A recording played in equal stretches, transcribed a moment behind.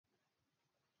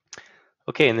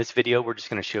Okay, in this video, we're just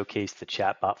going to showcase the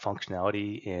chatbot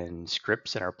functionality in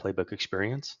scripts in our playbook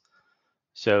experience.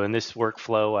 So in this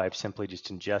workflow, I've simply just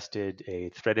ingested a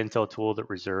threat intel tool that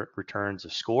returns a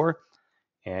score.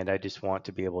 And I just want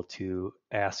to be able to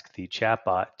ask the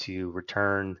chatbot to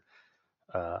return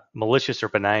malicious or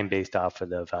benign based off of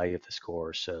the value of the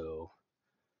score. So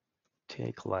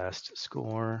take last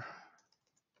score,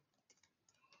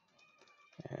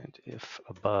 and if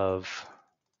above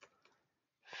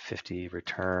 50,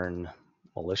 return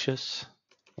malicious,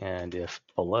 and if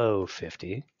below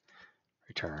 50,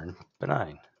 return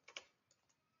benign.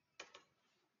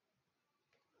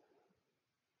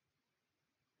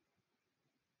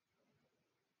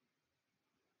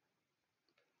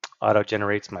 Auto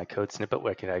generates my code snippet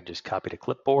where I just copy to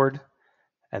clipboard,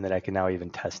 and then I can now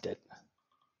even test it.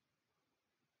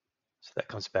 So that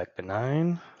comes back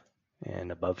benign,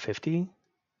 and above 50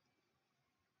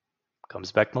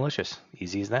 comes back malicious.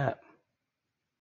 Easy as that.